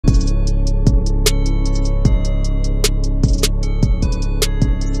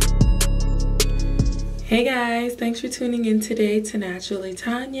Hey guys, thanks for tuning in today to Naturally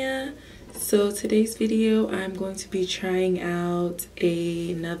Tanya. So today's video I'm going to be trying out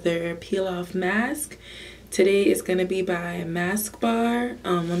another peel off mask. Today is going to be by Masque Bar.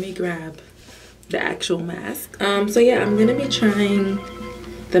 Let me grab the actual mask. So yeah, I'm going to be trying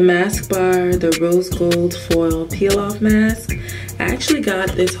the Masque Bar, the rose gold foil peel off mask. I actually got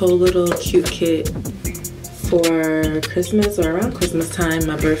this whole little cute kit for Christmas or around Christmas time,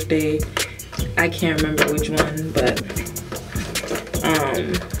 my birthday. I can't remember which one, but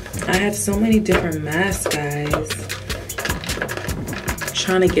I have so many different masks, guys. I'm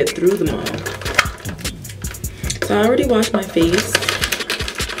trying to get through them all. So I already washed my face.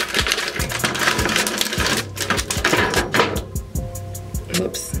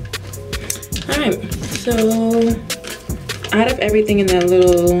 Whoops. Alright, so out of everything in that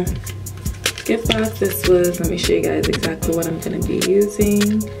little gift box, this was, let me show you guys exactly what I'm going to be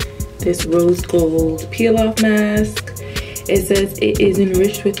using. This rose gold peel off mask. It says it is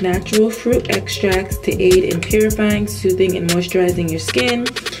enriched with natural fruit extracts to aid in purifying, soothing, and moisturizing your skin.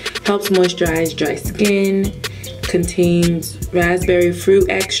 Helps moisturize dry skin. Contains raspberry fruit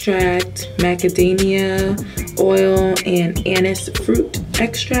extract, macadamia oil, and anise fruit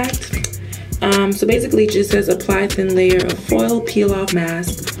extract. So basically it just says apply thin layer of foil peel off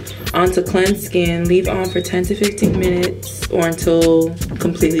mask onto cleansed skin, leave on for 10 to 15 minutes or until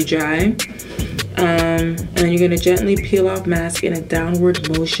completely dry. And then you're gonna gently peel off mask in a downward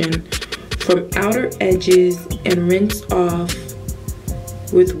motion from outer edges and rinse off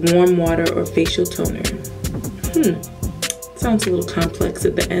with warm water or facial toner. Sounds a little complex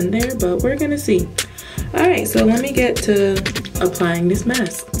at the end there, but we're gonna see. All right, so let me get to applying this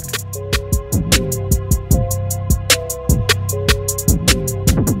mask.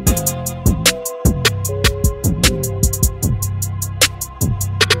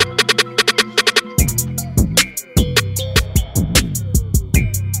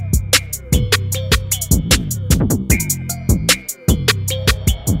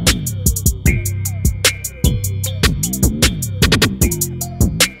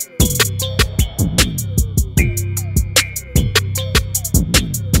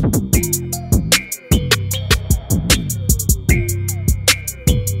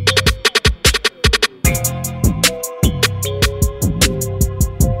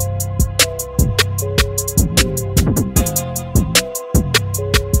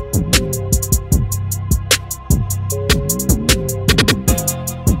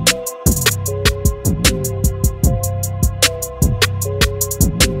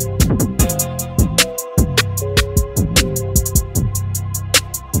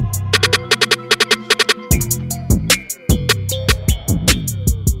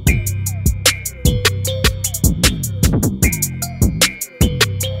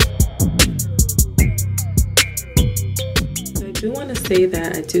 Say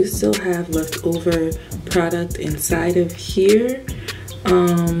that I do still have leftover product inside of here.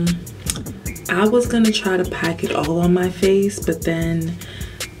 I was gonna try to pack it all on my face, but then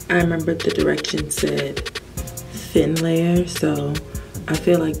I remembered the directions said thin layer, so I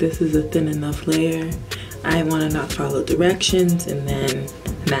feel like this is a thin enough layer. I want to not follow directions and then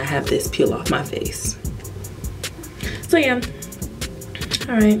not have this peel off my face. So yeah,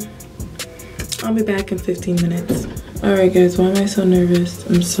 all right, I'll be back in 15 minutes. Alright guys, why am I so nervous?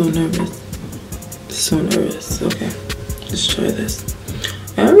 I'm so nervous. So nervous. Okay, let's try this.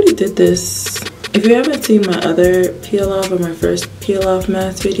 I already did this. If you haven't seen my other peel off or my first peel off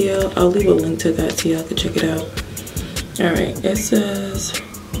mask video, I'll leave a link to that so y'all can check it out. Alright, it says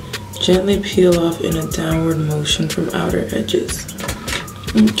gently peel off in a downward motion from outer edges.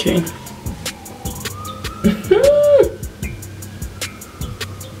 Okay.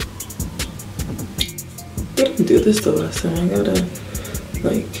 I didn't do this the last time. I gotta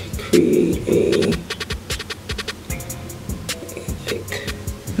like create a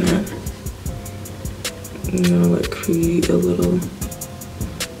create a little,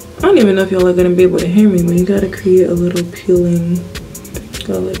 I don't even know if y'all are gonna be able to hear me, but you gotta create a little peeling,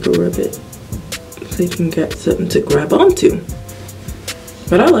 gotta like rub it so you can get something to grab onto.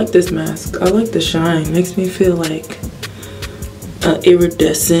 But I like this mask. I like the shine. Makes me feel like an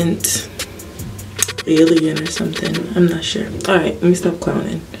iridescent alien or something. I'm not sure. All right, let me stop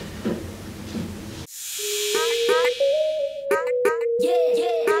clowning.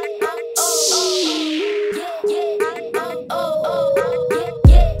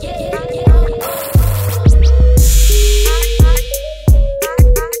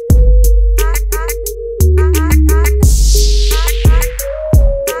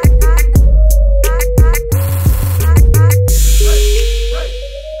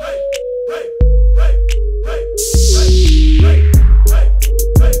 Hey!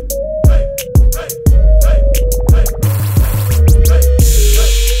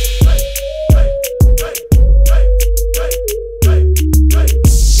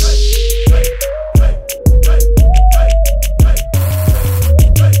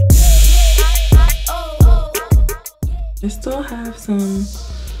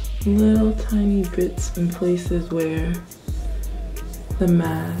 little tiny bits in places where the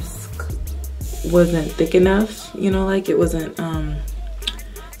mask wasn't thick enough, you know, like it wasn't,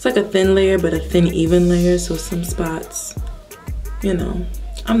 it's like a thin layer, but a thin, even layer. So some spots, you know,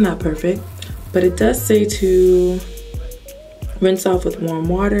 I'm not perfect, but it does say to rinse off with warm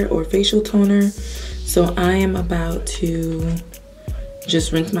water or facial toner. So I am about to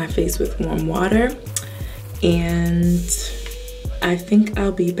just rinse my face with warm water, and I think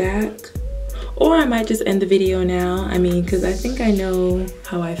I'll be back, or I might just end the video now. I mean, because I think I know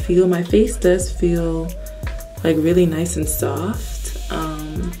how I feel. My face does feel like really nice and soft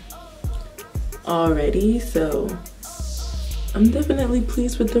already, so I'm definitely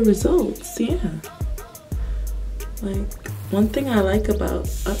pleased with the results. Yeah, like one thing I like about,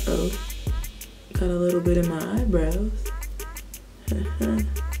 got a little bit in my eyebrows.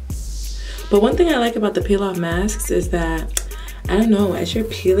 But one thing I like about the peel off masks is that, I don't know, as you're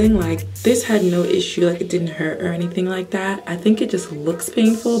peeling, like this had no issue, like it didn't hurt or anything like that. I think it just looks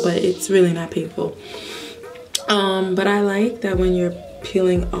painful, but it's really not painful. But I like that when you're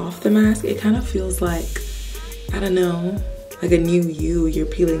peeling off the mask, it kind of feels like, I don't know, like a new you. You're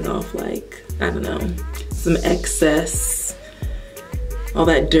peeling off, like, I don't know, some excess, all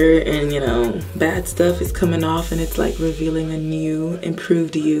that dirt and, you know, bad stuff is coming off, and it's like revealing a new,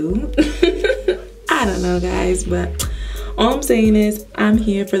 improved you. I don't know, guys, but all I'm saying is I'm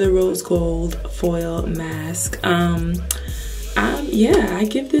here for the rose gold foil mask. Yeah, I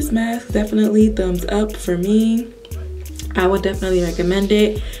give this mask definitely thumbs up for me. I would definitely recommend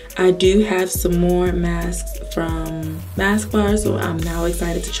it. I do have some more masks from Masque, so I'm now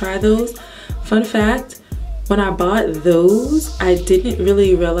excited to try those. Fun fact, when I bought those, I didn't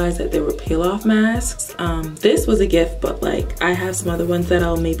really realize that they were peel off masks. This was a gift, but like I have some other ones that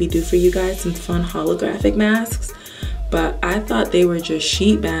I'll maybe do for you guys, some fun holographic masks. But I thought they were just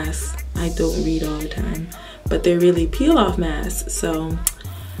sheet masks. I don't read all the time, but they're really peel off masks. So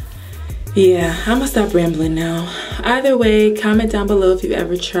yeah, I'm gonna stop rambling now. Either way, comment down below if you've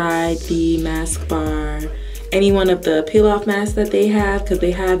ever tried the Masque bar, any one of the peel off masks that they have, because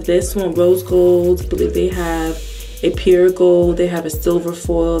they have this one, rose gold, I believe they have a pure gold, they have a silver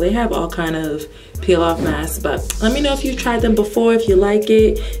foil, they have all kind of peel off masks. But let me know if you've tried them before, if you like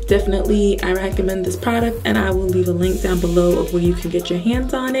it. Definitely I recommend this product, and I will leave a link down below of where you can get your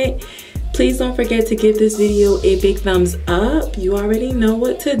hands on it. Please don't forget to give this video a big thumbs up. You already know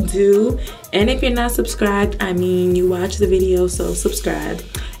what to do. And if you're not subscribed, I mean, you watch the video, so subscribe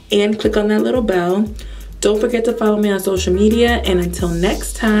and click on that little bell. Don't forget to follow me on social media, and until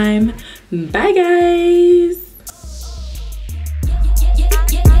next time, bye guys.